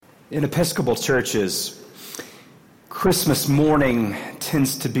In Episcopal churches, Christmas morning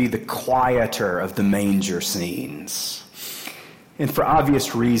tends to be the quieter of the manger scenes. And for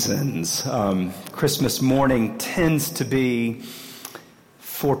obvious reasons, Christmas morning tends to be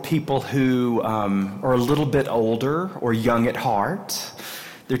for people who are a little bit older or young at heart.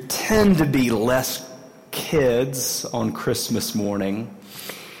 There tend to be less kids on Christmas morning.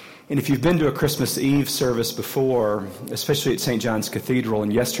 And if you've been to a Christmas Eve service before, especially at St. John's Cathedral,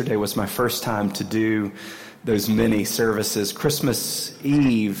 and yesterday was my first time to do those many services, Christmas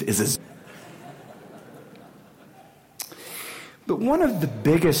Eve is But one of the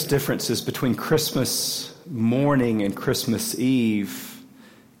biggest differences between Christmas morning and Christmas Eve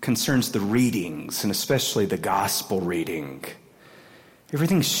concerns the readings, and especially the gospel reading.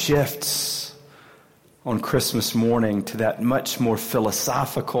 Everything shifts on Christmas morning to that much more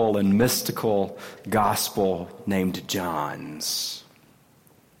philosophical and mystical gospel named John's.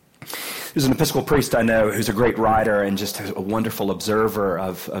 There's an Episcopal priest I know who's a great writer and just a wonderful observer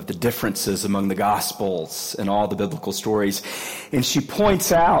of the differences among the Gospels and all the biblical stories. And she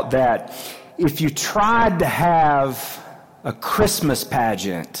points out that if you tried to have a Christmas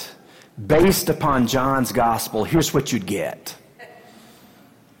pageant based upon John's Gospel, here's what you'd get.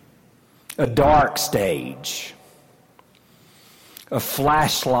 A dark stage, a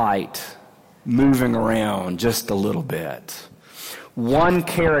flashlight moving around just a little bit, one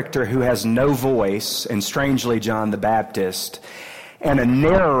character who has no voice, and strangely John the Baptist, and a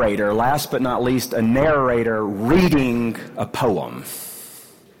narrator, last but not least, a narrator reading a poem.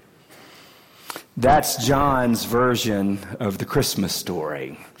 That's John's version of the Christmas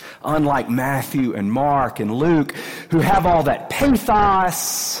story. Unlike Matthew and Mark and Luke, who have all that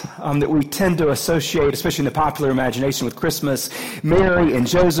pathos that we tend to associate, especially in the popular imagination, with Christmas, Mary and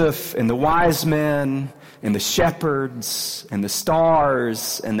Joseph and the wise men and the shepherds and the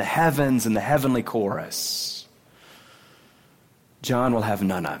stars and the heavens and the heavenly chorus. John will have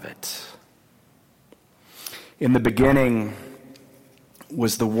none of it. In the beginning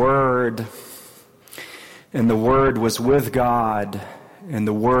was the Word, and the Word was with God, and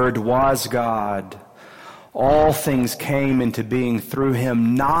the Word was God. All things came into being through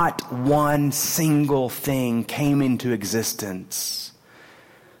him. Not one single thing came into existence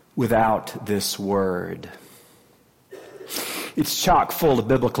without this Word. It's chock full of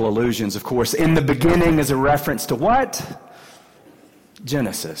biblical allusions, of course. In the beginning is a reference to what?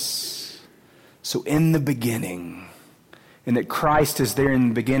 Genesis. So in the beginning. And that Christ is there in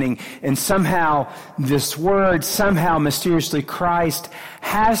the beginning. And somehow this Word, somehow mysteriously Christ,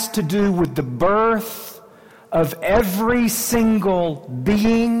 has to do with the birth of every single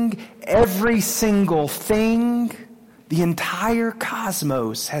being, every single thing. The entire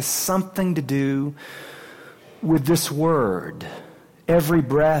cosmos has something to do with this Word. Every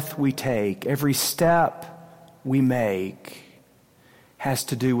breath we take, every step we make has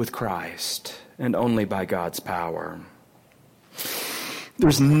to do with Christ, and only by God's power.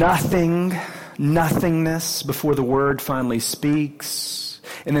 There's nothingness before the Word finally speaks.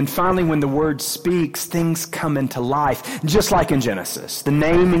 And then finally, when the Word speaks, things come into life. Just like in Genesis, the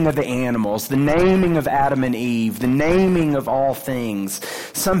naming of the animals, the naming of Adam and Eve, the naming of all things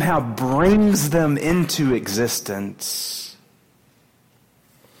somehow brings them into existence.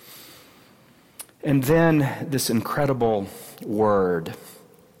 And then this incredible word,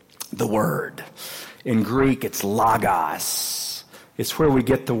 the Word. In Greek, it's logos. It's where we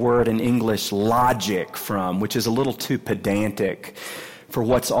get the word in English logic from, which is a little too pedantic for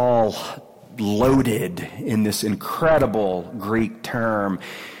what's all loaded in this incredible Greek term.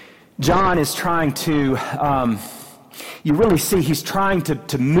 John is trying to, you really see he's trying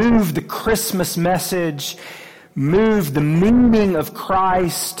to move the Christmas message, move the meaning of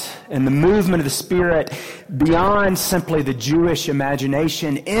Christ and the movement of the Spirit beyond simply the Jewish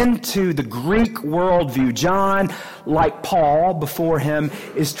imagination into the Greek worldview. John, like Paul before him,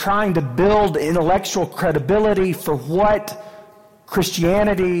 is trying to build intellectual credibility for what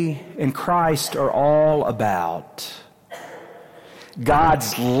Christianity and Christ are all about.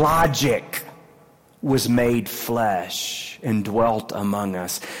 God's logic was made flesh and dwelt among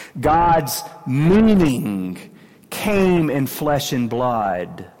us. God's meaning came in flesh and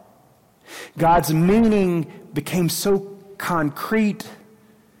blood. God's meaning became so concrete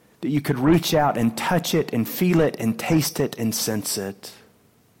that you could reach out and touch it and feel it and taste it and sense it.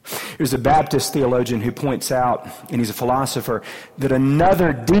 There's a Baptist theologian who points out, and he's a philosopher, that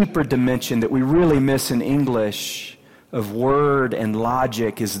another deeper dimension that we really miss in English of word and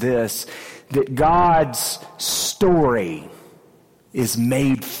logic is this, that God's story is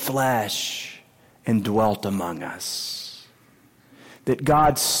made flesh and dwelt among us. that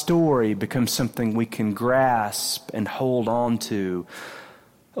God's story becomes something we can grasp and hold on to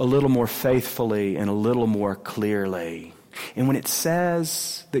a little more faithfully and a little more clearly. And when it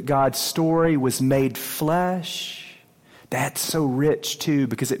says that God's story was made flesh, that's so rich too,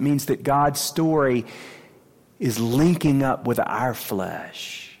 because it means that God's story is linking up with our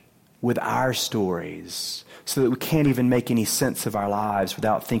flesh, with our stories, so that we can't even make any sense of our lives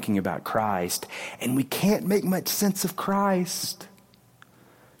without thinking about Christ. And we can't make much sense of Christ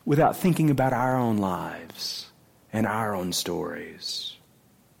without thinking about our own lives and our own stories.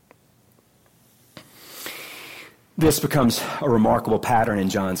 This becomes a remarkable pattern in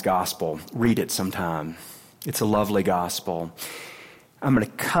John's gospel. Read it sometime. It's a lovely gospel. I'm going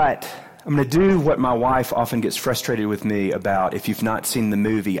to do what my wife often gets frustrated with me about if you've not seen the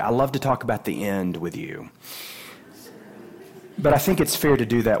movie. I love to talk about the end with you. But I think it's fair to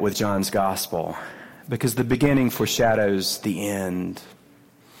do that with John's gospel, because the beginning foreshadows the end.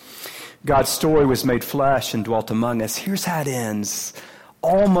 God's story was made flesh and dwelt among us. Here's how it ends.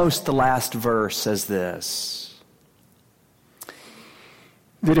 Almost the last verse says this: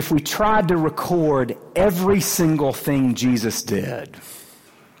 that if we tried to record every single thing Jesus did,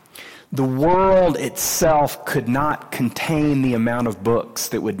 the world itself could not contain the amount of books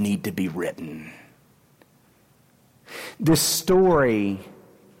that would need to be written. This story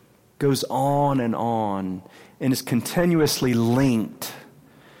goes on and is continuously linked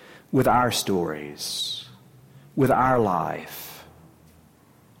with our stories, with our life,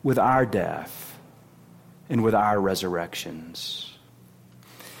 with our death, and with our resurrections.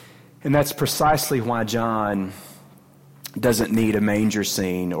 And that's precisely why John doesn't need a manger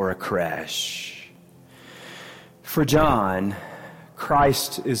scene or a creche. For John,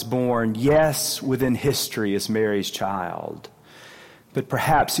 Christ is born, yes, within history as Mary's child, but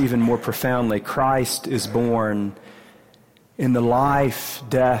perhaps even more profoundly, Christ is born in the life,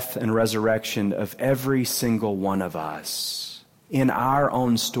 death, and resurrection of every single one of us, in our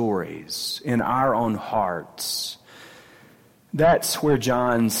own stories, in our own hearts. That's where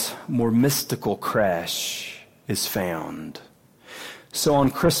John's more mystical creche is found. So on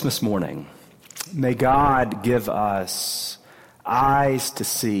Christmas morning, may God give us eyes to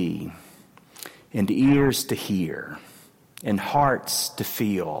see and ears to hear and hearts to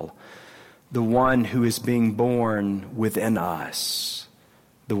feel the one who is being born within us,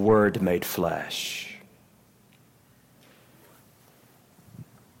 the Word made flesh.